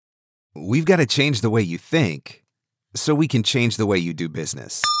We've got to change the way you think so we can change the way you do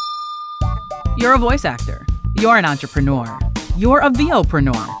business. You're a voice actor. You're an entrepreneur. You're a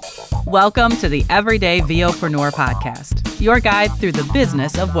VOpreneur. Welcome to the Everyday VOpreneur podcast, your guide through the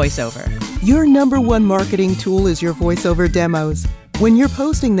business of voiceover. Your number one marketing tool is your voiceover demos. When you're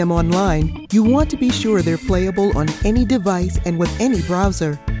posting them online, you want to be sure they're playable on any device and with any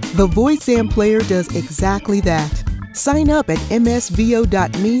browser. The VoiceZam player does exactly that. Sign up at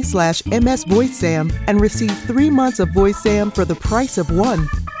msvo.me/msvoicezam and receive 3 months of VoiceZam for the price of one.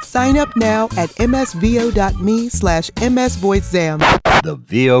 Sign up now at msvo.me/msvoicezam. The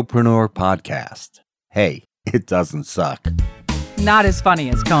VOpreneur podcast. Hey, it doesn't suck. Not as funny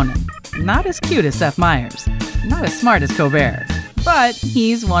as Conan. Not as cute as Seth Meyers. Not as smart as Colbert. But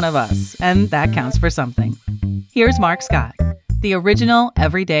he's one of us, and that counts for something. Here's Mark Scott, the original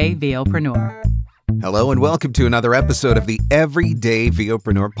Everyday VOpreneur. Hello and welcome to another episode of the Everyday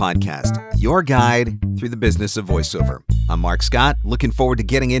VOpreneur podcast, your guide through the business of voiceover. I'm Mark Scott, looking forward to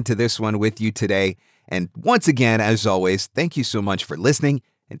getting into this one with you today. And once again, as always, thank you so much for listening,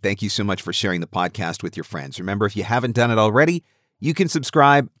 and thank you so much for sharing the podcast with your friends. Remember, if you haven't done it already, you can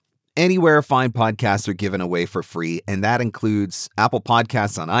subscribe anywhere fine podcasts are given away for free, and that includes Apple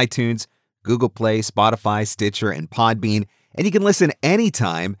Podcasts on iTunes, Google Play, Spotify, Stitcher, and Podbean. And you can listen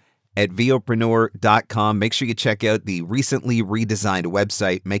anytime at VOpreneur.com. Make sure you check out the recently redesigned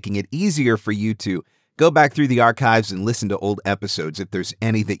website, making it easier for you to go back through the archives and listen to old episodes if there's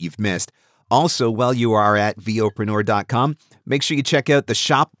any that you've missed. Also, while you are at VOpreneur.com, make sure you check out the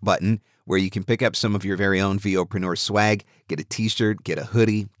shop button where you can pick up some of your very own VOpreneur swag, get a t-shirt, get a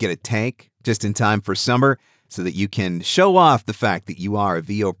hoodie, get a tank just in time for summer so that you can show off the fact that you are a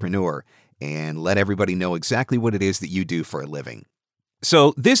VOpreneur and let everybody know exactly what it is that you do for a living.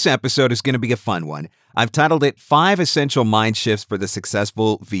 So this episode is going to be a fun one. I've titled it 5 Essential Mind Shifts for the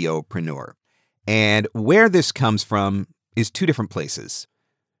Successful VOpreneur. And where this comes from is 2 different places.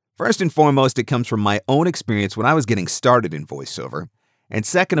 First and foremost, it comes from my own experience when I was getting started in voiceover. And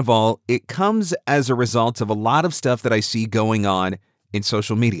second of all, it comes as a result of a lot of stuff that I see going on in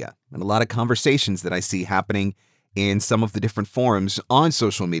social media and a lot of conversations that I see happening in some of the different forums on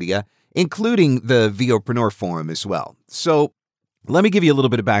social media, including the VOpreneur forum as well. So let me give you a little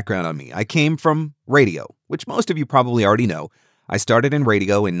bit of background on me. I came from radio, which most of you probably already know. I started in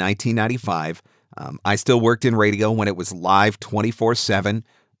radio in 1995. I still worked in radio when it was live 24/7.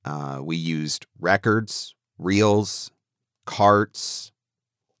 We used records, reels, carts,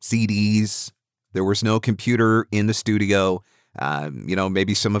 CDs. There was no computer in the studio.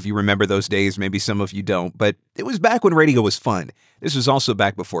 Maybe some of you remember those days, maybe some of you don't, but it was back when radio was fun. This was also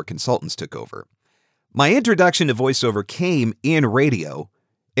back before consultants took over. My introduction to voiceover came in radio,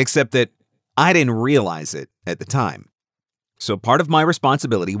 except that I didn't realize it at the time. So part of my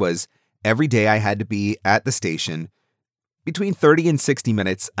responsibility was every day I had to be at the station between 30 and 60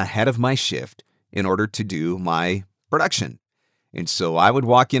 minutes ahead of my shift in order to do my production. And so I would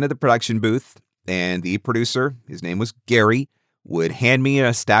walk into the production booth, and the producer, his name was Gary, would hand me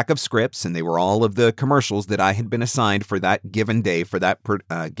a stack of scripts, and they were all of the commercials that I had been assigned for that given day, for that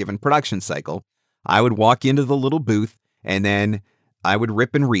given production cycle. I would walk into the little booth, and then I would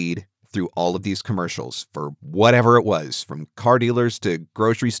rip and read through all of these commercials for whatever it was, from car dealers to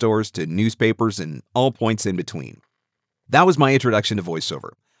grocery stores to newspapers and all points in between. That was my introduction to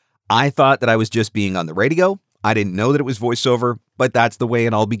voiceover. I thought that I was just being on the radio. I didn't know that it was voiceover, but that's the way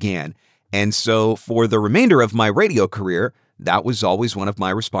it all began. And so for the remainder of my radio career, that was always one of my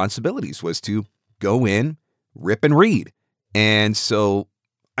responsibilities, was to go in, rip and read. And so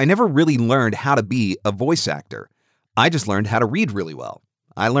I never really learned how to be a voice actor. I just learned how to read really well.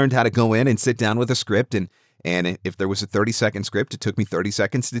 I learned how to go in and sit down with a script, and if there was a 30-second script, it took me 30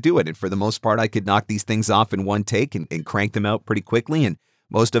 seconds to do it. And for the most part, I could knock these things off in one take and crank them out pretty quickly. And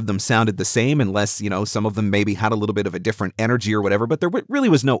most of them sounded the same, unless, some of them maybe had a little bit of a different energy or whatever, but there really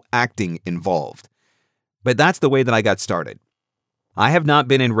was no acting involved. But that's the way that I got started. I have not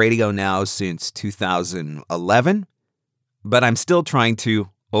been in radio now since 2011, but I'm still trying to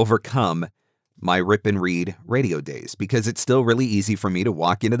overcome my rip and read radio days, because it's still really easy for me to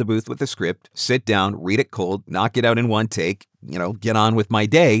walk into the booth with a script, sit down, read it cold, knock it out in one take, get on with my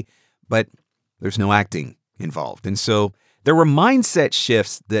day, but there's no acting involved. And so there were mindset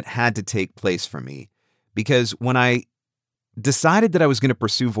shifts that had to take place for me, because when I decided that I was going to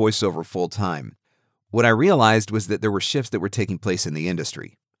pursue voiceover full time, what I realized was that there were shifts that were taking place in the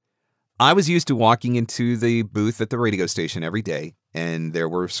industry. I was used to walking into the booth at the radio station every day, and there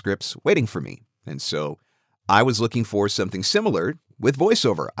were scripts waiting for me. And so I was looking for something similar with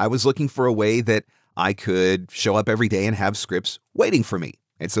voiceover. I was looking for a way that I could show up every day and have scripts waiting for me.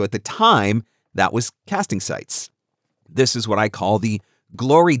 And so at the time, that was casting sites. This is what I call the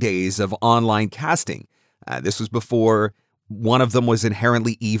glory days of online casting. This was before one of them was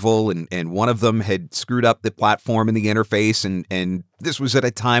inherently evil and one of them had screwed up the platform and the interface. And this was at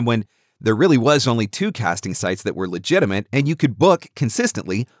a time when there really was only 2 casting sites that were legitimate and you could book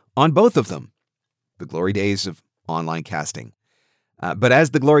consistently on both of them. The glory days of online casting. But as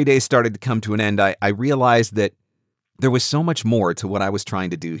the glory days started to come to an end, I realized that there was so much more to what I was trying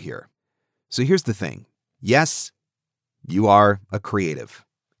to do here. So here's the thing. Yes, you are a creative,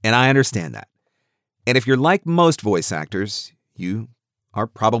 and I understand that. And if you're like most voice actors, you are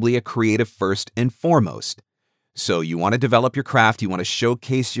probably a creative first and foremost. So you want to develop your craft, you want to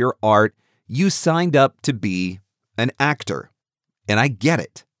showcase your art, you signed up to be an actor. And I get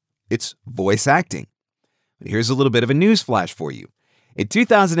it. It's voice acting. But here's a little bit of a news flash for you. In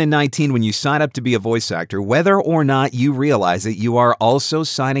 2019, when you sign up to be a voice actor, whether or not you realize it, you are also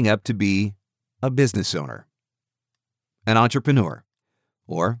signing up to be a business owner, an entrepreneur,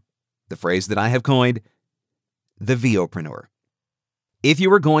 or the phrase that I have coined, the VOpreneur. If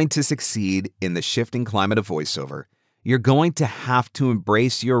you are going to succeed in the shifting climate of voiceover, you're going to have to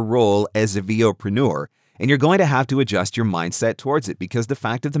embrace your role as a VOpreneur, and you're going to have to adjust your mindset towards it because the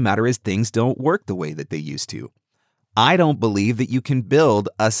fact of the matter is things don't work the way that they used to. I don't believe that you can build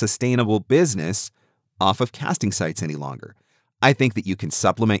a sustainable business off of casting sites any longer. I think that you can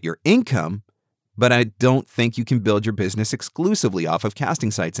supplement your income, but I don't think you can build your business exclusively off of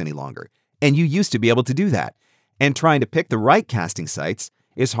casting sites any longer. And you used to be able to do that. And trying to pick the right casting sites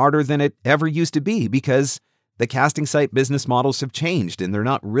is harder than it ever used to be because the casting site business models have changed and they're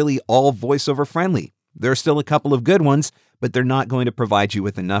not really all voiceover friendly. There are still a couple of good ones, but they're not going to provide you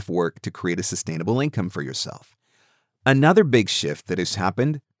with enough work to create a sustainable income for yourself. Another big shift that has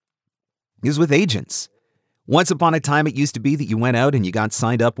happened is with agents. Once upon a time, it used to be that you went out and you got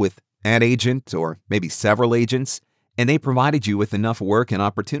signed up with an agent or maybe several agents, and they provided you with enough work and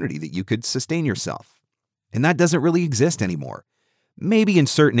opportunity that you could sustain yourself. And that doesn't really exist anymore. Maybe in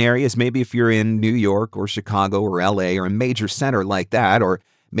certain areas, maybe if you're in New York or Chicago or LA or a major center like that, or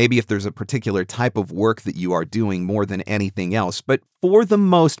maybe if there's a particular type of work that you are doing more than anything else. But for the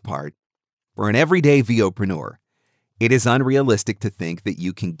most part, for an everyday VOpreneur, it is unrealistic to think that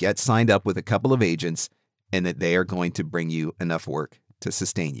you can get signed up with a couple of agents and that they are going to bring you enough work to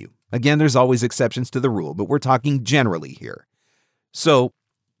sustain you. Again, there's always exceptions to the rule, but we're talking generally here. So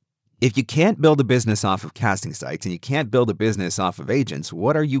if you can't build a business off of casting sites and you can't build a business off of agents,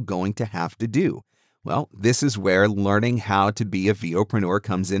 what are you going to have to do? Well, this is where learning how to be a VOpreneur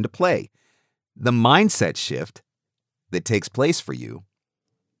comes into play. The mindset shift that takes place for you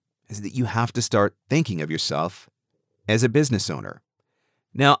is that you have to start thinking of yourself as a business owner.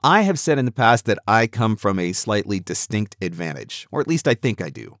 Now, I have said in the past that I come from a slightly distinct advantage, or at least I think I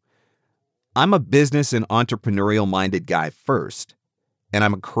do. I'm a business and entrepreneurial-minded guy first, and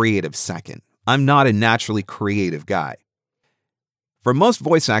I'm a creative second. I'm not a naturally creative guy. For most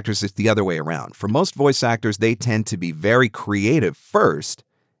voice actors, it's the other way around. For most voice actors, they tend to be very creative first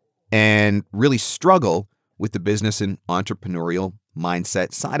and really struggle with the business and entrepreneurial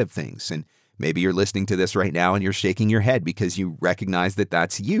mindset side of things. And maybe you're listening to this right now and you're shaking your head because you recognize that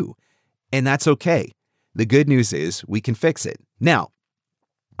that's you. And that's okay. The good news is we can fix it. Now,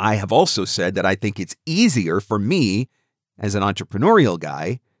 I have also said that I think it's easier for me as an entrepreneurial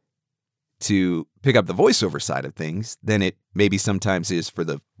guy to pick up the voiceover side of things than it maybe sometimes is for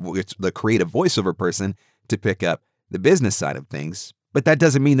the creative voiceover person to pick up the business side of things. But that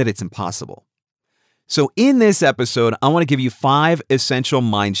doesn't mean that it's impossible. So in this episode, I want to give you 5 essential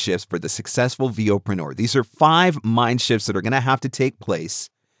mind shifts for the successful VOpreneur. These are 5 mind shifts that are going to have to take place.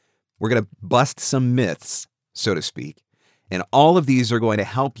 We're going to bust some myths, so to speak. And all of these are going to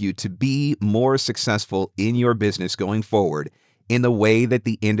help you to be more successful in your business going forward in the way that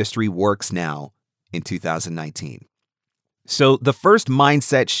the industry works now in 2019. So the first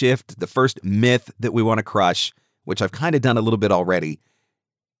mindset shift, the first myth that we want to crush, which I've kind of done a little bit already,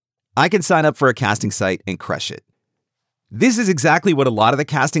 I can sign up for a casting site and crush it. This is exactly what a lot of the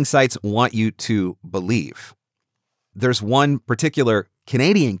casting sites want you to believe. There's one particular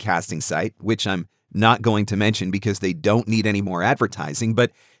Canadian casting site, which I'm not going to mention because they don't need any more advertising,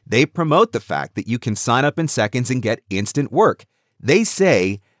 but they promote the fact that you can sign up in seconds and get instant work. They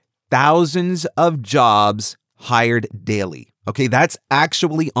say thousands of jobs hired daily. Okay, that's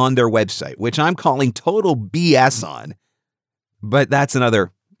actually on their website, which I'm calling total BS on, but that's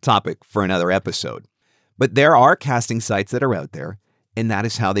another topic for another episode. But there are casting sites that are out there, and that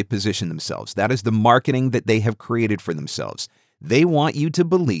is how they position themselves. That is the marketing that they have created for themselves. They want you to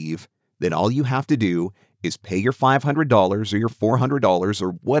believe that all you have to do is pay your $500 or your $400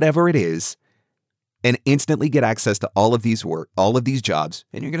 or whatever it is and instantly get access to all of these jobs,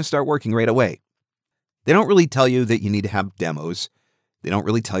 and you're going to start working right away. They don't really tell you that you need to have demos. They don't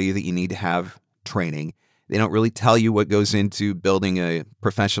really tell you that you need to have training. They don't really tell you what goes into building a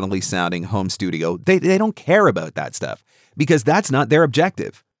professionally sounding home studio. They don't care about that stuff because that's not their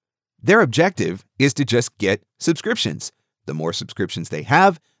objective. Their objective is to just get subscriptions. The more subscriptions they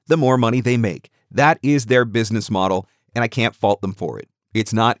have, the more money they make. That is their business model, and I can't fault them for it.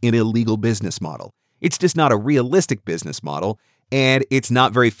 It's not an illegal business model. It's just not a realistic business model, and it's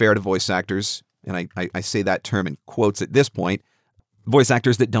not very fair to voice actors, and I say that term in quotes at this point, voice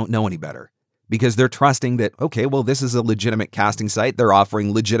actors that don't know any better, because they're trusting that, okay, well, this is a legitimate casting site. They're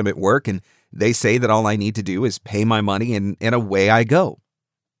offering legitimate work, and they say that all I need to do is pay my money, and away I go.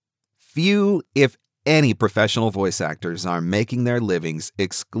 Few, if any, professional voice actors are making their livings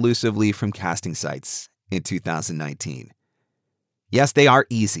exclusively from casting sites in 2019. Yes, they are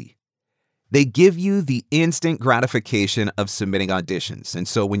easy. They give you the instant gratification of submitting auditions. And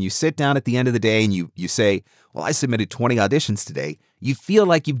so when you sit down at the end of the day and you say, well, I submitted 20 auditions today, you feel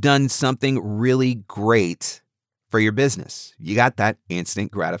like you've done something really great for your business. You got that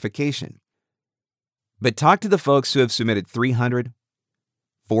instant gratification. But talk to the folks who have submitted 300,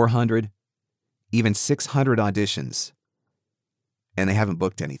 400, even 600 auditions, and they haven't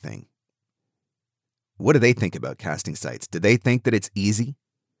booked anything. What do they think about casting sites? Do they think that it's easy?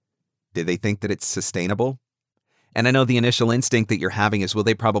 Do they think that it's sustainable? And I know the initial instinct that you're having is, well,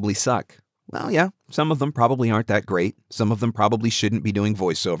 they probably suck. Well, yeah, some of them probably aren't that great. Some of them probably shouldn't be doing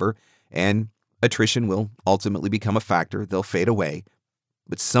voiceover, and attrition will ultimately become a factor. They'll fade away.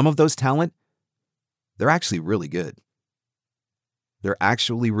 But some of those talent, they're actually really good. They're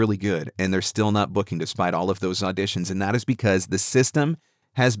actually really good, and they're still not booking despite all of those auditions, and that is because the system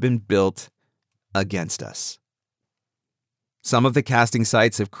has been built against us. Some of the casting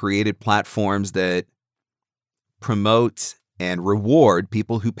sites have created platforms that promote and reward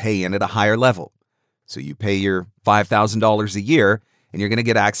people who pay in at a higher level. So you pay your $5,000 a year, and you're going to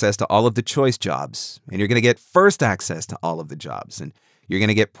get access to all of the choice jobs, and you're going to get first access to all of the jobs, and you're going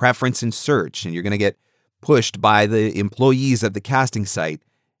to get preference in search, and you're going to get pushed by the employees of the casting site.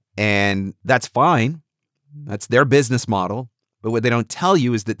 And that's fine. That's their business model. But what they don't tell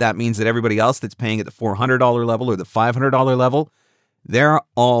you is that means that everybody else that's paying at the $400 level or the $500 level, they're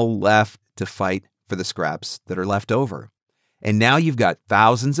all left to fight for the scraps that are left over. And now you've got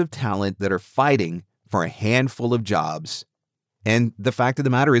thousands of talent that are fighting for a handful of jobs. And the fact of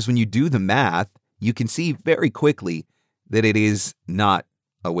the matter is, when you do the math, you can see very quickly that it is not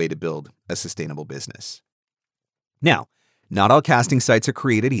a way to build a sustainable business. Now, not all casting sites are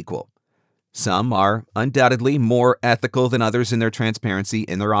created equal. Some are undoubtedly more ethical than others in their transparency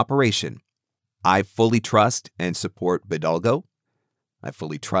in their operation. I fully trust and support Bidalgo. I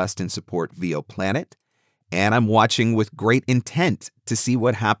fully trust and support VOPlanet. And I'm watching with great intent to see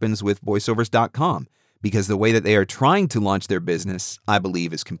what happens with voiceovers.com, because the way that they are trying to launch their business, I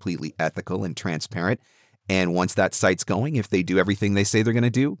believe, is completely ethical and transparent. And once that site's going, if they do everything they say they're going to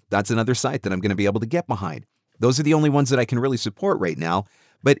do, that's another site that I'm going to be able to get behind. Those are the only ones that I can really support right now.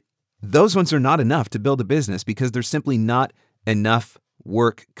 But those ones are not enough to build a business because there's simply not enough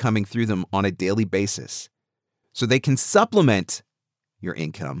work coming through them on a daily basis. So they can supplement your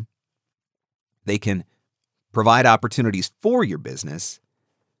income. They can provide opportunities for your business,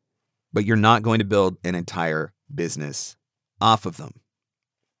 but you're not going to build an entire business off of them.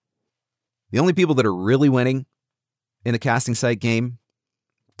 The only people that are really winning in the casting site game,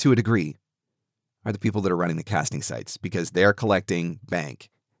 to a degree, are the people that are running the casting sites, because they're collecting bank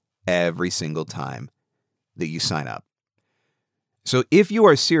every single time that you sign up. So if you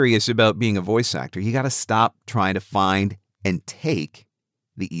are serious about being a voice actor, you got to stop trying to find and take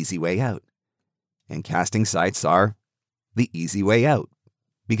the easy way out. And casting sites are the easy way out,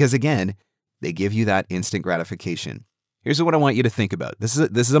 because again, they give you that instant gratification. Here's what I want you to think about. This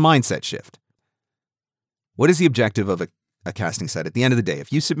is a mindset shift. What is the objective of a casting site? At the end of the day,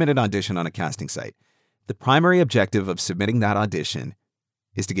 if you submit an audition on a casting site, the primary objective of submitting that audition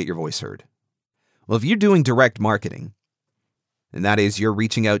is to get your voice heard. Well, if you're doing direct marketing, and that is you're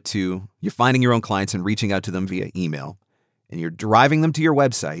finding your own clients and reaching out to them via email, and you're driving them to your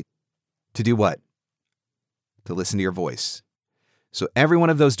website to do what? To listen to your voice. So every one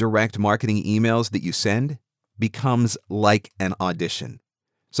of those direct marketing emails that you send becomes like an audition.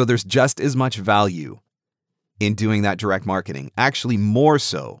 So there's just as much value in doing that direct marketing, actually more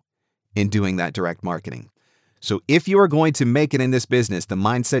so in doing that direct marketing. So if you are going to make it in this business, the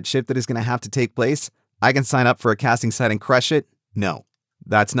mindset shift that is going to have to take place, I can sign up for a casting site and crush it. No,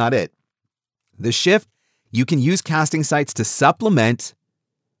 that's not it. The shift You can use casting sites to supplement,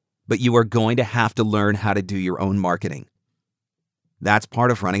 but you are going to have to learn how to do your own marketing. That's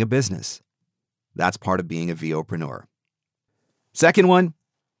part of running a business. That's part of being a VOpreneur. Second one,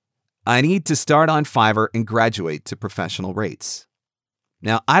 I need to start on Fiverr and graduate to professional rates.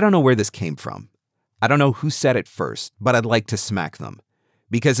 Now, I don't know where this came from. I don't know who said it first, but I'd like to smack them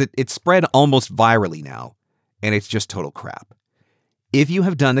because it spread almost virally now, and it's just total crap. If you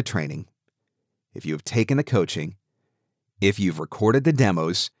have done the training, if you have taken the coaching, if you've recorded the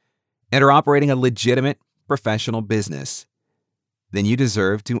demos, and are operating a legitimate professional business, then you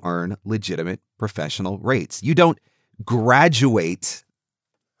deserve to earn legitimate professional rates. You don't graduate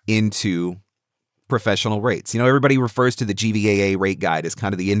into professional rates. Everybody refers to the GVAA rate guide as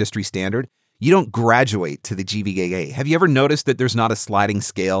kind of the industry standard. You don't graduate to the GVAA. Have you ever noticed that there's not a sliding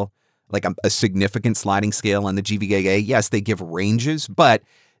scale, like a significant sliding scale on the GVAA? Yes, they give ranges, but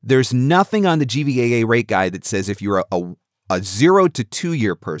there's nothing on the GVAA rate guide that says if you're a 0 to 2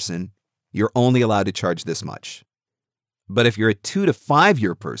 year person, you're only allowed to charge this much. But if you're a 2 to 5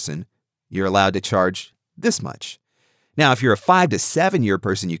 year person, you're allowed to charge this much. Now, if you're a 5 to 7 year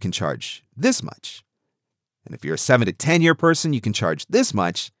person, you can charge this much. And if you're a 7 to 10 year person, you can charge this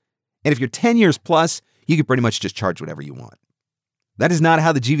much. And if you're 10 years plus, you can pretty much just charge whatever you want. That is not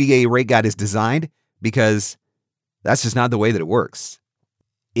how the GVAA rate guide is designed because that's just not the way that it works.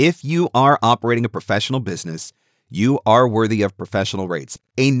 If you are operating a professional business, you are worthy of professional rates.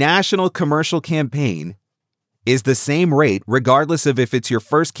 A national commercial campaign is the same rate regardless of if it's your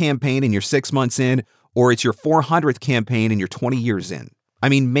first campaign and you're 6 months in or it's your 400th campaign and you're 20 years in. I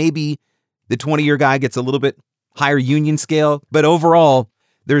mean, maybe the 20-year guy gets a little bit higher union scale, but overall,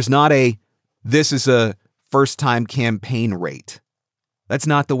 there's not this is a first-time campaign rate. That's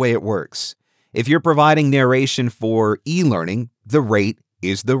not the way it works. If you're providing narration for e-learning, the rate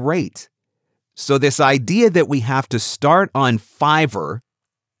is the rate. So this idea that we have to start on Fiverr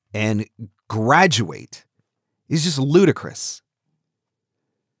and graduate is just ludicrous.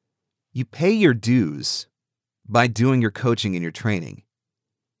 You pay your dues by doing your coaching and your training,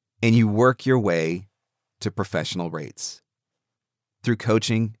 and you work your way to professional rates through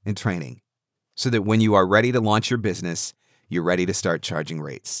coaching and training so that when you are ready to launch your business, you're ready to start charging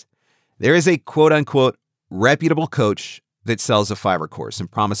rates. There is a quote-unquote reputable coach that sells a Fiverr course and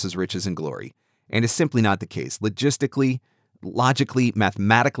promises riches and glory, and it's simply not the case. Logistically, logically,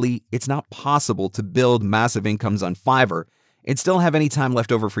 mathematically, it's not possible to build massive incomes on Fiverr and still have any time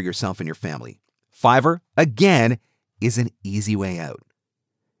left over for yourself and your family. Fiverr, again, is an easy way out.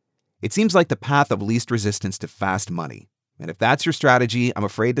 It seems like the path of least resistance to fast money. And if that's your strategy, I'm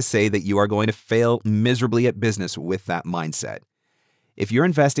afraid to say that you are going to fail miserably at business with that mindset. If you're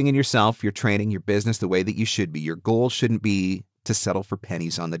investing in yourself, your training, your business the way that you should be, your goal shouldn't be to settle for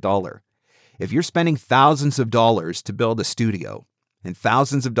pennies on the dollar. If you're spending thousands of dollars to build a studio and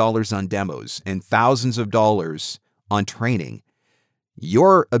thousands of dollars on demos and thousands of dollars on training,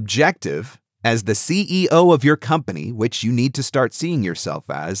 your objective as the CEO of your company, which you need to start seeing yourself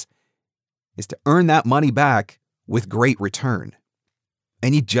as, is to earn that money back with great return.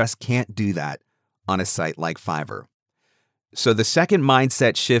 And you just can't do that on a site like Fiverr. So the second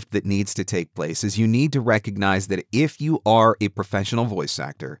mindset shift that needs to take place is you need to recognize that if you are a professional voice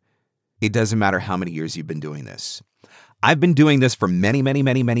actor, it doesn't matter how many years you've been doing this. I've been doing this for many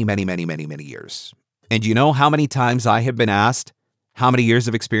years. And you know how many times I have been asked how many years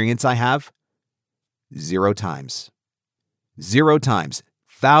of experience I have? 0 times. 0 times.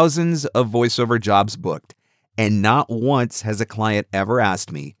 Thousands of voiceover jobs booked. And not once has a client ever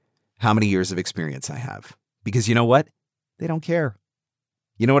asked me how many years of experience I have. Because you know what? They don't care.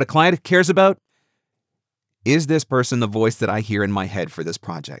 You know what a client cares about? Is this person the voice that I hear in my head for this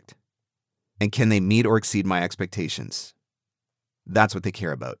project? And can they meet or exceed my expectations? That's what they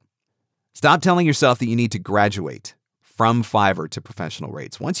care about. Stop telling yourself that you need to graduate from Fiverr to professional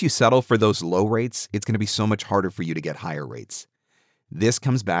rates. Once you settle for those low rates, it's going to be so much harder for you to get higher rates. This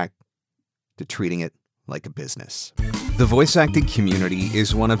comes back to treating it like a business. The voice acting community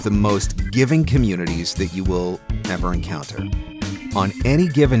is one of the most giving communities that you will ever encounter. On any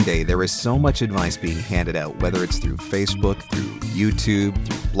given day, there is so much advice being handed out, whether it's through Facebook, through YouTube,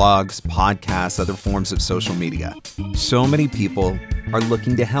 through blogs, podcasts, other forms of social media. So many people are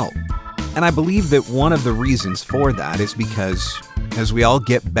looking to help. And I believe that one of the reasons for that is because as we all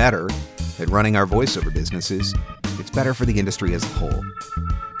get better at running our voiceover businesses, it's better for the industry as a whole.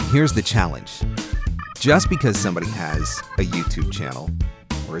 Here's the challenge. Just because somebody has a YouTube channel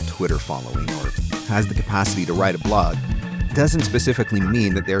or a Twitter following or has the capacity to write a blog doesn't specifically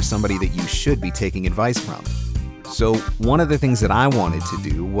mean that they're somebody that you should be taking advice from. So one of the things that I wanted to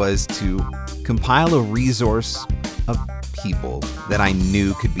do was to compile a resource of people that I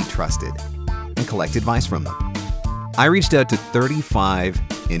knew could be trusted and collect advice from them. I reached out to 35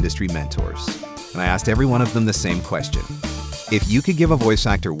 industry mentors, and I asked every one of them the same question. If you could give a voice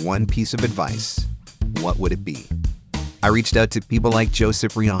actor one piece of advice, what would it be? I reached out to people like Joe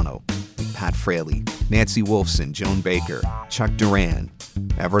Cipriano, Pat Fraley, Nancy Wolfson, Joan Baker, Chuck Duran,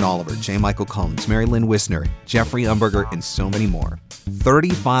 Everett Oliver, J. Michael Collins, Mary Lynn Wisner, Jeffrey Umberger, and so many more.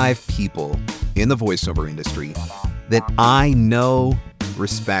 35 people in the voiceover industry that I know,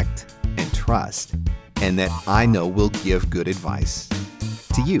 respect, and trust, and that I know will give good advice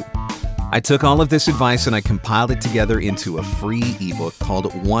to you. I took all of this advice and I compiled it together into a free ebook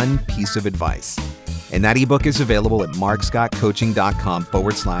called One Piece of Advice. And that ebook is available at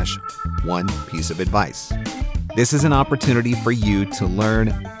markscottcoaching.com/one piece of advice. This is an opportunity for you to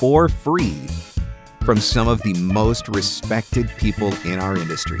learn for free from some of the most respected people in our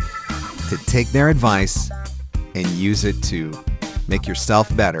industry, to take their advice and use it to make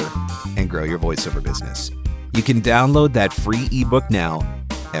yourself better and grow your voiceover business. You can download that free ebook now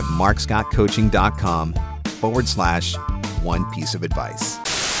at markscottcoaching.com/one piece of advice.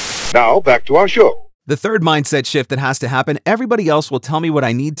 Now back to our show. The third mindset shift that has to happen: everybody else will tell me what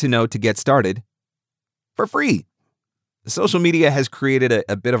I need to know to get started for free. Social media has created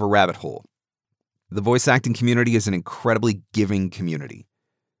a bit of a rabbit hole. The voice acting community is an incredibly giving community.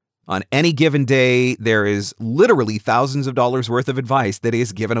 On any given day, there is literally thousands of dollars worth of advice that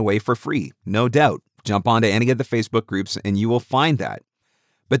is given away for free, no doubt. Jump onto any of the Facebook groups and you will find that.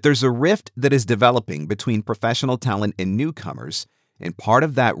 But there's a rift that is developing between professional talent and newcomers, and part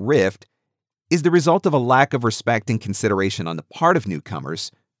of that rift is the result of a lack of respect and consideration on the part of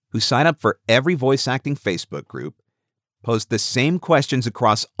newcomers who sign up for every voice acting Facebook group, post the same questions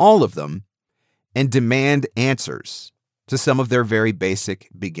across all of them, and demand answers to some of their very basic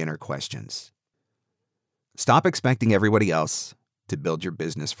beginner questions. Stop expecting everybody else to build your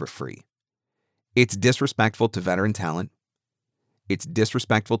business for free. It's disrespectful to veteran talent. It's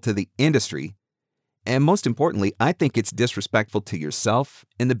disrespectful to the industry. And most importantly, I think it's disrespectful to yourself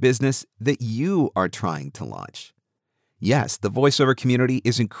and the business that you are trying to launch. Yes, the voiceover community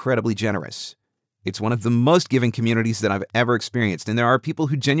is incredibly generous. It's one of the most giving communities that I've ever experienced, and there are people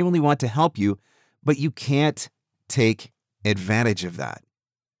who genuinely want to help you, but you can't take advantage of that.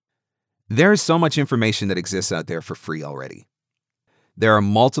 There is so much information that exists out there for free already. There are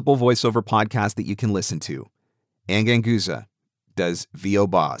multiple voiceover podcasts that you can listen to. Ann Ganguza does VO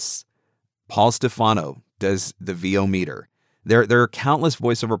Boss. Paul Stefano does the VO Meter. There are countless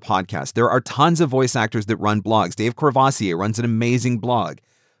voiceover podcasts. There are tons of voice actors that run blogs. Dave Corvassier runs an amazing blog.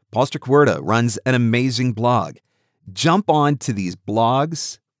 Paul Strickwerda runs an amazing blog. Jump on to these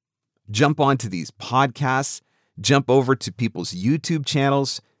blogs. Jump onto these podcasts. Jump over to people's YouTube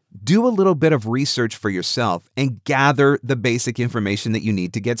channels. Do a little bit of research for yourself and gather the basic information that you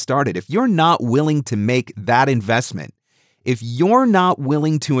need to get started. If you're not willing to make that investment, if you're not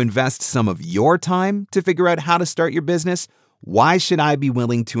willing to invest some of your time to figure out how to start your business, why should I be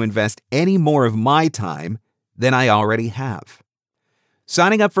willing to invest any more of my time than I already have?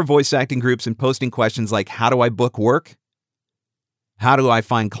 Signing up for voice acting groups and posting questions like, how do I book work? How do I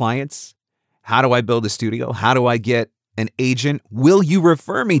find clients? How do I build a studio? How do I get an agent? Will you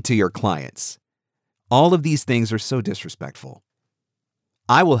refer me to your clients? All of these things are so disrespectful.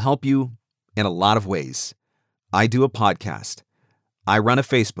 I will help you in a lot of ways. I do a podcast. I run a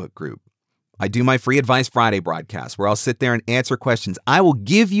Facebook group. I do my Free Advice Friday broadcast where I'll sit there and answer questions. I will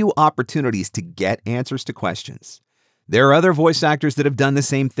give you opportunities to get answers to questions. There are other voice actors that have done the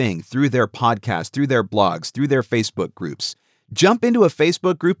same thing through their podcasts, through their blogs, through their Facebook groups. Jump into a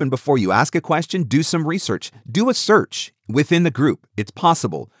Facebook group and before you ask a question, do some research. Do a search within the group. It's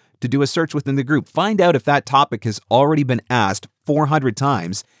possible to do a search within the group. Find out if that topic has already been asked 400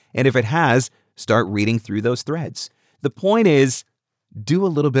 times, and if it has, start reading through those threads. The point is, do a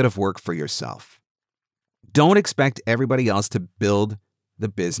little bit of work for yourself. Don't expect everybody else to build the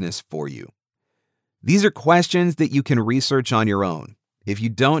business for you. These are questions that you can research on your own. If you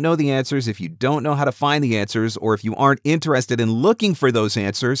don't know the answers, if you don't know how to find the answers, or if you aren't interested in looking for those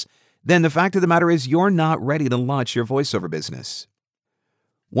answers, then the fact of the matter is you're not ready to launch your voiceover business.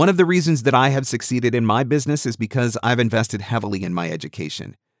 One of the reasons that I have succeeded in my business is because I've invested heavily in my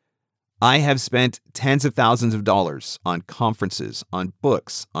education. I have spent tens of thousands of dollars on conferences, on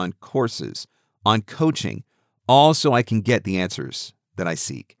books, on courses, on coaching, all so I can get the answers that I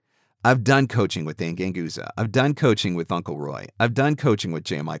seek. I've done coaching with Ann Ganguza. I've done coaching with Uncle Roy. I've done coaching with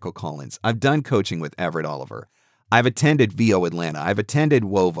J. Michael Collins. I've done coaching with Everett Oliver. I've attended VO Atlanta. I've attended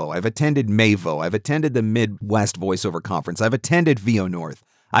WOVO. I've attended MAVO. I've attended the Midwest Voiceover Conference. I've attended VO North.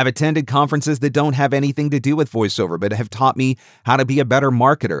 I've attended conferences that don't have anything to do with voiceover, but have taught me how to be a better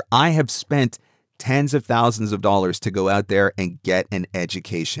marketer. I have spent tens of thousands of dollars to go out there and get an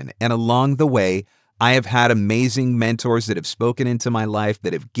education. And along the way, I have had amazing mentors that have spoken into my life,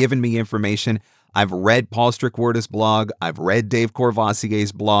 that have given me information. I've read Paul Strickwerda's blog. I've read Dave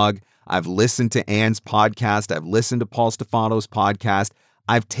Courvoisier's blog. I've listened to Anne's podcast. I've listened to Paul Stefano's podcast.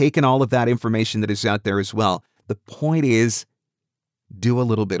 I've taken all of that information that is out there as well. The point is, do a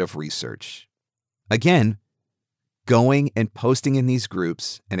little bit of research. Again, going and posting in these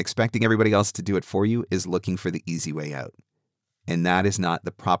groups and expecting everybody else to do it for you is looking for the easy way out. And that is not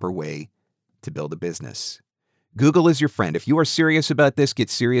the proper way to build a business. Google is your friend. If you are serious about this, get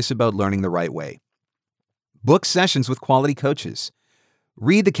serious about learning the right way. Book sessions with quality coaches.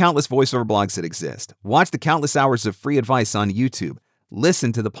 Read the countless voiceover blogs that exist. Watch the countless hours of free advice on YouTube.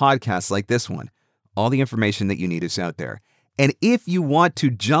 Listen to the podcasts like this one. All the information that you need is out there. And if you want to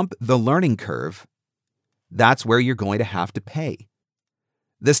jump the learning curve, that's where you're going to have to pay.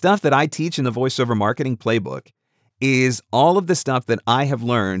 The stuff that I teach in the voiceover marketing playbook is all of the stuff that I have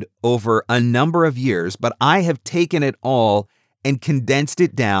learned over a number of years, but I have taken it all and condensed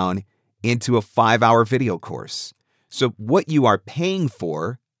it down into a 5-hour video course. So what you are paying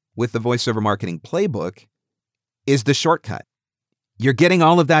for with the voiceover marketing playbook is the shortcut. You're getting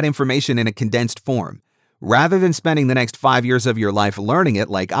all of that information in a condensed form. Rather than spending the next 5 years of your life learning it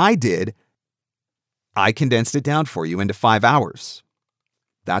like I did, I condensed it down for you into 5 hours.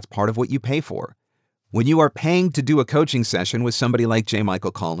 That's part of what you pay for. When you are paying to do a coaching session with somebody like J.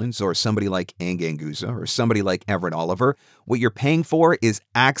 Michael Collins or somebody like Anne Ganguza or somebody like Everett Oliver, what you're paying for is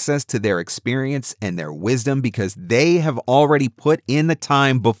access to their experience and their wisdom because they have already put in the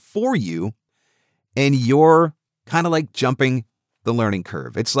time before you, and you're kind of like jumping the learning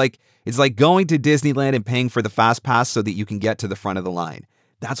curve. It's like going to Disneyland and paying for the fast pass so that you can get to the front of the line.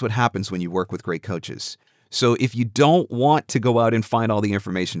 That's what happens when you work with great coaches. So if you don't want to go out and find all the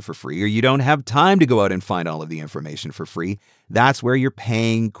information for free, or you don't have time to go out and find all of the information for free, that's where you're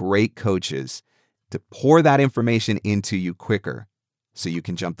paying great coaches to pour that information into you quicker so you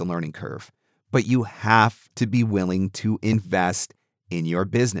can jump the learning curve. But you have to be willing to invest in your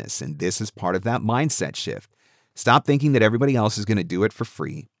business. And this is part of that mindset shift. Stop thinking that everybody else is going to do it for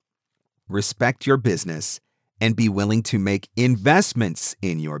free. Respect your business and be willing to make investments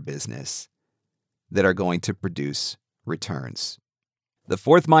in your business that are going to produce returns. The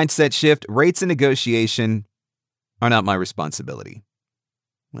fourth mindset shift, rates and negotiation are not my responsibility.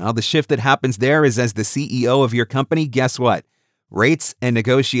 Well, the shift that happens there is as the CEO of your company, guess what? Rates and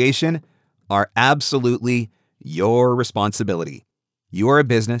negotiation are absolutely your responsibility. You are a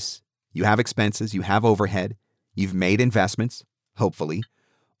business. You have expenses. You have overhead. You've made investments, hopefully.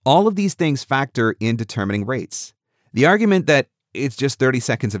 All of these things factor in determining rates. The argument that it's just 30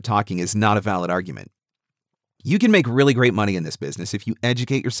 seconds of talking is not a valid argument. You can make really great money in this business if you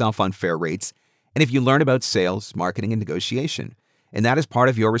educate yourself on fair rates and if you learn about sales, marketing, and negotiation. And that is part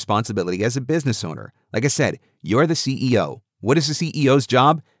of your responsibility as a business owner. Like I said, you're the CEO. What is the CEO's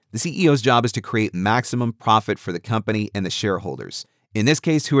job? The CEO's job is to create maximum profit for the company and the shareholders. In this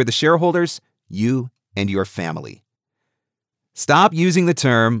case, who are the shareholders? You and your family. Stop using the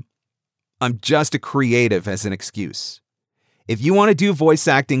term, "I'm just a creative," as an excuse. If you want to do voice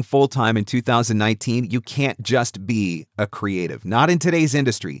acting full-time in 2019, you can't just be a creative. Not in today's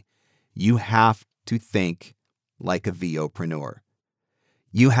industry. You have to think like a VOpreneur.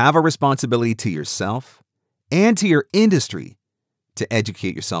 You have a responsibility to yourself and to your industry to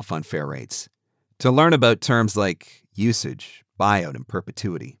educate yourself on fair rates, to learn about terms like usage, buyout, and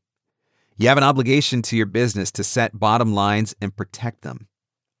perpetuity. You have an obligation to your business to set bottom lines and protect them.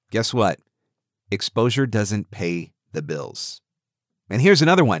 Guess what? Exposure doesn't pay the bills. And here's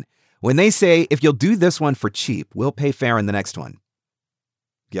another one. When they say, if you'll do this one for cheap, we'll pay fair in the next one.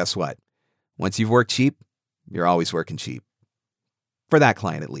 Guess what? Once you've worked cheap, you're always working cheap. For that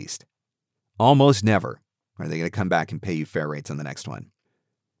client, at least. Almost never are they going to come back and pay you fair rates on the next one.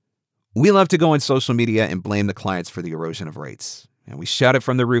 We love to go on social media and blame the clients for the erosion of rates. And we shout it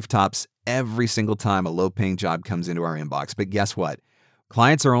from the rooftops every single time a low-paying job comes into our inbox. But guess what?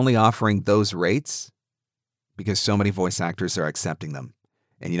 Clients are only offering those rates because so many voice actors are accepting them.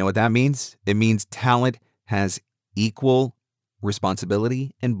 And you know what that means? It means talent has equal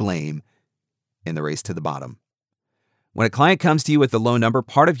responsibility and blame in the race to the bottom. When a client comes to you with a low number,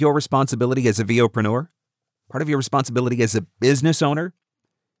 part of your responsibility as a VOpreneur, part of your responsibility as a business owner,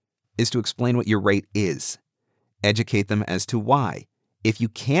 is to explain what your rate is. Educate them as to why. If you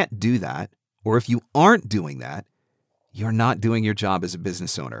can't do that, or if you aren't doing that, you're not doing your job as a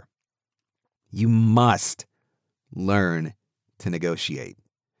business owner. You must learn to negotiate.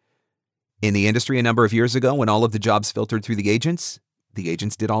 In the industry a number of years ago, when all of the jobs filtered through the agents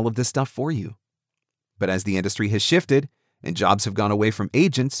did all of this stuff for you. But as the industry has shifted and jobs have gone away from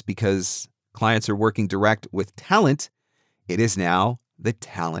agents because clients are working direct with talent, it is now the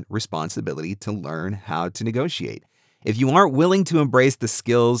talent responsibility to learn how to negotiate. If you aren't willing to embrace the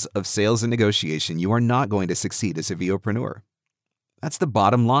skills of sales and negotiation, you are not going to succeed as a VOpreneur. That's the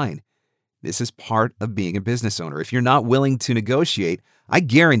bottom line. This is part of being a business owner. If you're not willing to negotiate, I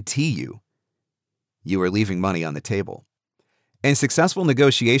guarantee you are leaving money on the table. And successful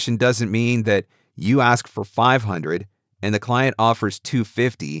negotiation doesn't mean that you ask for $500 and the client offers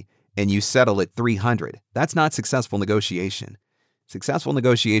 $250 and you settle at $300. That's not successful negotiation. Successful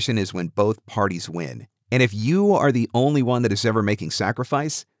negotiation is when both parties win. And if you are the only one that is ever making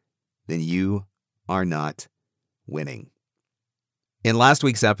sacrifice, then you are not winning. In last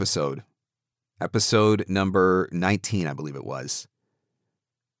week's episode number 19, I believe it was,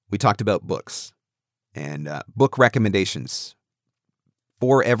 we talked about books and book recommendations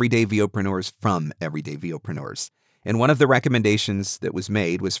for everyday VOpreneurs from everyday VOpreneurs. And one of the recommendations that was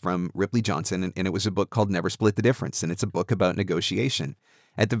made was from Ripley Johnson, and it was a book called Never Split the Difference, and it's a book about negotiation.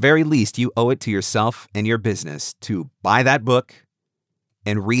 At the very least, you owe it to yourself and your business to buy that book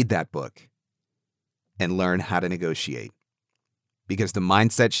and read that book and learn how to negotiate. Because the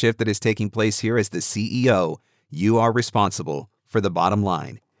mindset shift that is taking place here as the CEO, you are responsible for the bottom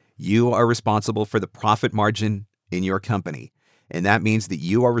line. You are responsible for the profit margin in your company. And that means that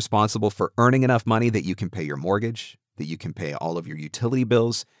you are responsible for earning enough money that you can pay your mortgage, that you can pay all of your utility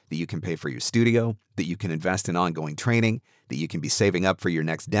bills, that you can pay for your studio, that you can invest in ongoing training, that you can be saving up for your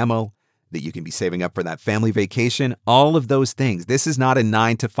next demo, that you can be saving up for that family vacation, all of those things. This is not a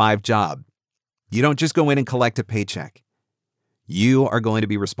 9-to-5 job. You don't just go in and collect a paycheck. You are going to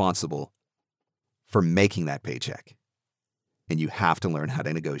be responsible for making that paycheck. And you have to learn how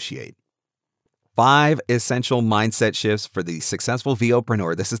to negotiate. 5 essential mindset shifts for the successful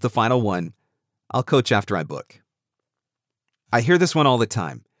VOpreneur. This is the final one. I'll coach after I book. I hear this one all the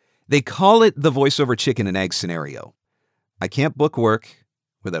time. They call it the voiceover chicken and egg scenario. I can't book work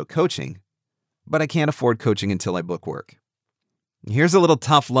without coaching, but I can't afford coaching until I book work. Here's a little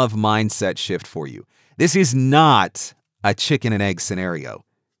tough love mindset shift for you. This is not a chicken and egg scenario.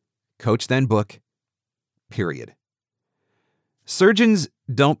 Coach then book, period. Surgeons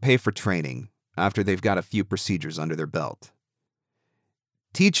don't pay for training after they've got a few procedures under their belt.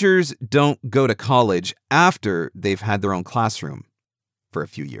 Teachers don't go to college after they've had their own classroom for a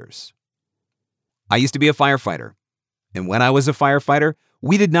few years. I used to be a firefighter, and when I was a firefighter,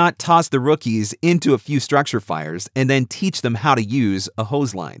 we did not toss the rookies into a few structure fires and then teach them how to use a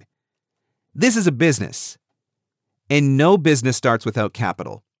hose line. This is a business, and no business starts without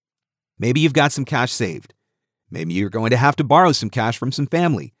capital. Maybe you've got some cash saved. Maybe you're going to have to borrow some cash from some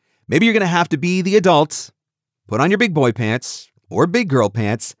family. Maybe you're going to have to be the adult, put on your big boy pants or big girl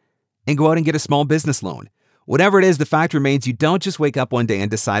pants, and go out and get a small business loan. Whatever it is, the fact remains you don't just wake up one day and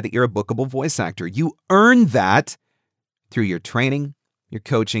decide that you're a bookable voice actor. You earn that through your training, your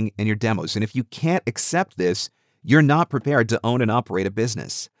coaching, and your demos. And if you can't accept this, you're not prepared to own and operate a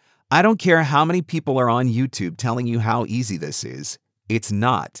business. I don't care how many people are on YouTube telling you how easy this is. It's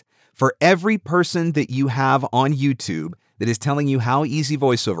not. For every person that you have on YouTube that is telling you how easy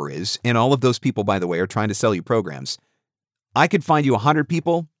voiceover is, and all of those people, by the way, are trying to sell you programs, I could find you 100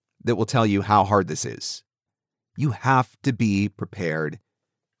 people that will tell you how hard this is. You have to be prepared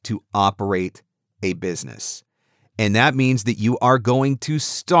to operate a business. And that means that you are going to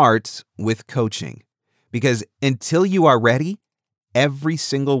start with coaching. Because until you are ready, every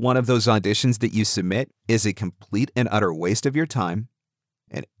single one of those auditions that you submit is a complete and utter waste of your time.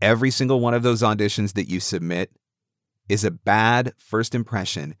 And every single one of those auditions that you submit is a bad first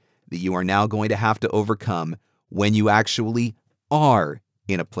impression that you are now going to have to overcome when you actually are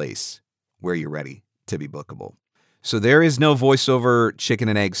in a place where you're ready to be bookable. So there is no voiceover chicken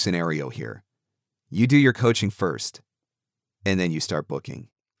and egg scenario here. You do your coaching first, and then you start booking.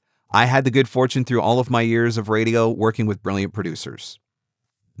 I had the good fortune through all of my years of radio working with brilliant producers.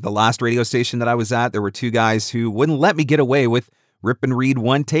 The last radio station that I was at, there were 2 guys who wouldn't let me get away with rip and read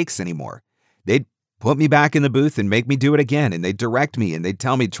one takes anymore. They'd put me back in the booth and make me do it again, and they'd direct me, and they'd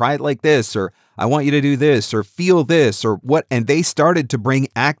tell me, try it like this, or I want you to do this, or feel this, or what, and they started to bring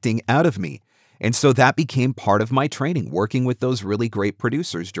acting out of me. And so that became part of my training, working with those really great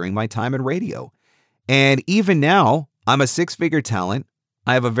producers during my time in radio. And even now, I'm a 6-figure talent,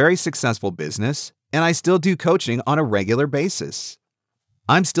 I have a very successful business, and I still do coaching on a regular basis.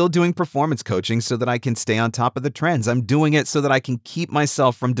 I'm still doing performance coaching so that I can stay on top of the trends. I'm doing it so that I can keep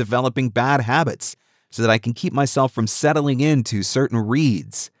myself from developing bad habits, so that I can keep myself from settling into certain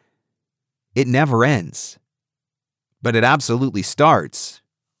reads. It never ends, but it absolutely starts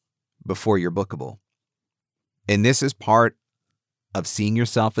before you're bookable. And this is part of seeing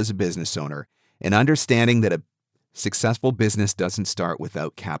yourself as a business owner and understanding that a successful business doesn't start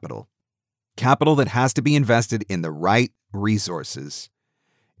without capital. Capital that has to be invested in the right resources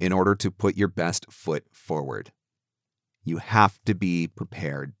in order to put your best foot forward. You have to be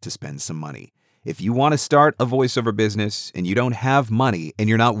prepared to spend some money. If you want to start a voiceover business and you don't have money and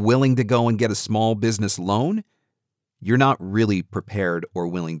you're not willing to go and get a small business loan, you're not really prepared or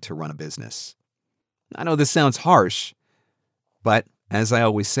willing to run a business. I know this sounds harsh, but as I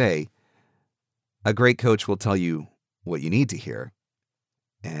always say, a great coach will tell you what you need to hear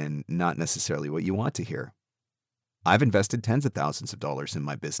and not necessarily what you want to hear. I've invested tens of thousands of dollars in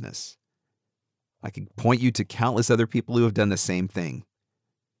my business. I could point you to countless other people who have done the same thing.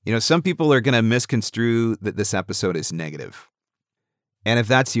 You know, some people are going to misconstrue that this episode is negative. And if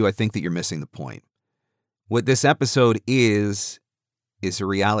that's you, I think that you're missing the point. What this episode is a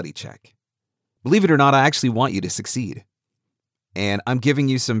reality check. Believe it or not, I actually want you to succeed. And I'm giving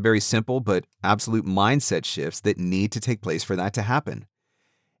you some very simple but absolute mindset shifts that need to take place for that to happen.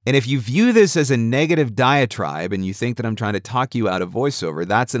 And if you view this as a negative diatribe and you think that I'm trying to talk you out of voiceover,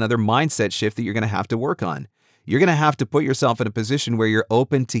 that's another mindset shift that you're going to have to work on. You're going to have to put yourself in a position where you're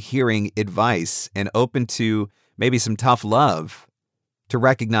open to hearing advice and open to maybe some tough love to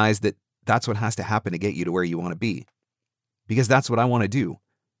recognize that that's what has to happen to get you to where you want to be. Because that's what I want to do.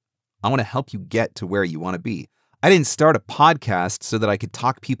 I want to help you get to where you want to be. I didn't start a podcast so that I could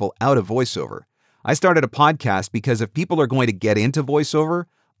talk people out of voiceover. I started a podcast because if people are going to get into voiceover,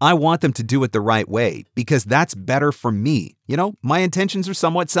 I want them to do it the right way because that's better for me. You know, my intentions are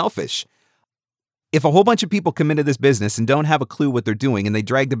somewhat selfish. If a whole bunch of people come into this business and don't have a clue what they're doing and they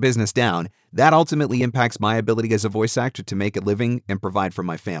drag the business down, that ultimately impacts my ability as a voice actor to make a living and provide for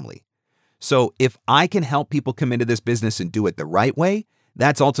my family. So if I can help people come into this business and do it the right way,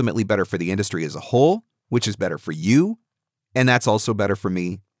 that's ultimately better for the industry as a whole, which is better for you, and that's also better for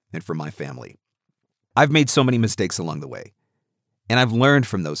me and for my family. I've made so many mistakes along the way, and I've learned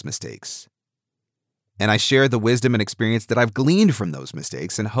from those mistakes. And I share the wisdom and experience that I've gleaned from those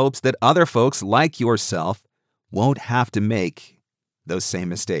mistakes in hopes that other folks like yourself won't have to make those same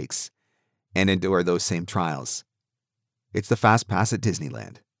mistakes and endure those same trials. It's the fast pass at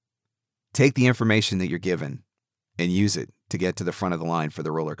Disneyland. Take the information that you're given and use it to get to the front of the line for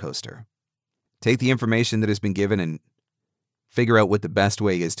the roller coaster. Take the information that has been given and figure out what the best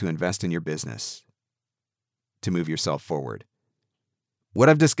way is to invest in your business to move yourself forward. What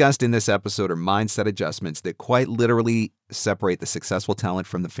I've discussed in this episode are mindset adjustments that quite literally separate the successful talent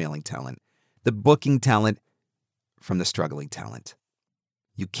from the failing talent, the booking talent from the struggling talent.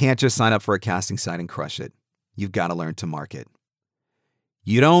 You can't just sign up for a casting site and crush it. You've got to learn to market.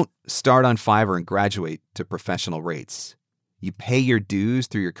 You don't start on Fiverr and graduate to professional rates. You pay your dues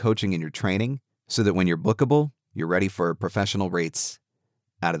through your coaching and your training so that when you're bookable, you're ready for professional rates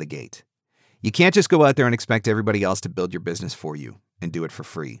out of the gate. You can't just go out there and expect everybody else to build your business for you and do it for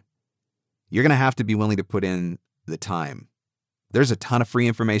free. You're going to have to be willing to put in the time. There's a ton of free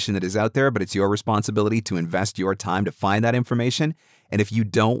information that is out there, but it's your responsibility to invest your time to find that information. And if you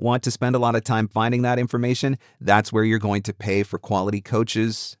don't want to spend a lot of time finding that information, that's where you're going to pay for quality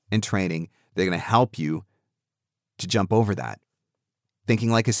coaches and training. They're going to help you to jump over that.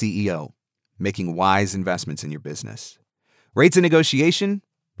 Thinking like a CEO, making wise investments in your business. Rates and negotiation,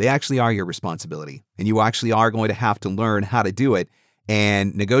 they actually are your responsibility, and you actually are going to have to learn how to do it.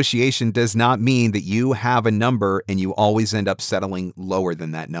 And negotiation does not mean that you have a number and you always end up settling lower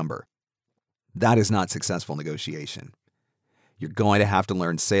than that number. That is not successful negotiation. You're going to have to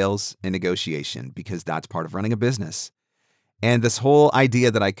learn sales and negotiation because that's part of running a business. And this whole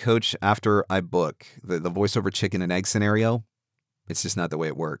idea that I coach after I book, the voiceover chicken and egg scenario, it's just not the way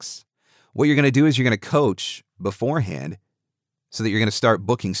it works. What you're going to do is you're going to coach beforehand so that you're going to start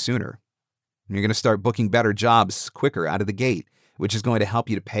booking sooner. And you're going to start booking better jobs quicker out of the gate, which is going to help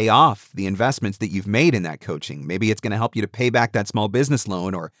you to pay off the investments that you've made in that coaching. Maybe it's going to help you to pay back that small business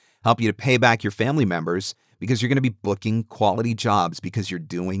loan or help you to pay back your family members because you're going to be booking quality jobs because you're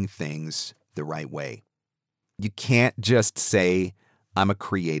doing things the right way. You can't just say, I'm a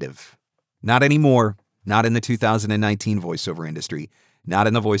creative. Not anymore. Not in the 2019 voiceover industry. Not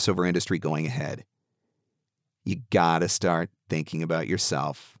in the voiceover industry going ahead. You gotta start thinking about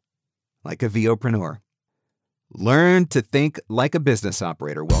yourself like a VOpreneur. Learn to think like a business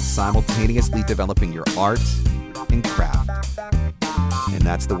operator while simultaneously developing your art and craft. And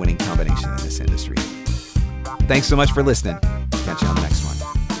that's the winning combination in this industry. Thanks so much for listening. Catch you on the next one.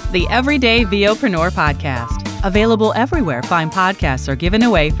 The Everyday VOpreneur Podcast. Available everywhere fine podcasts are given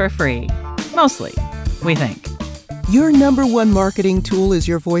away for free. Mostly, we think. Your number one marketing tool is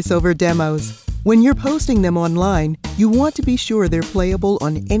your voiceover demos. When you're posting them online, you want to be sure they're playable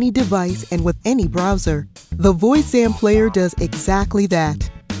on any device and with any browser. The VoiceZam player does exactly that.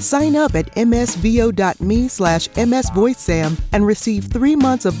 Sign up at msvo.me/msvoicezam and receive 3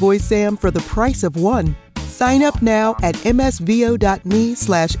 months of VoiceZam for the price of one. Sign up now at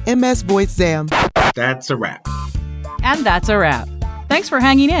msvo.me/msvoicezam. That's a wrap. And that's a wrap. Thanks for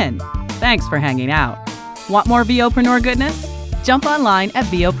hanging in. Thanks for hanging out. Want more VOpreneur goodness? Jump online at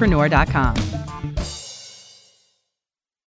VOpreneur.com.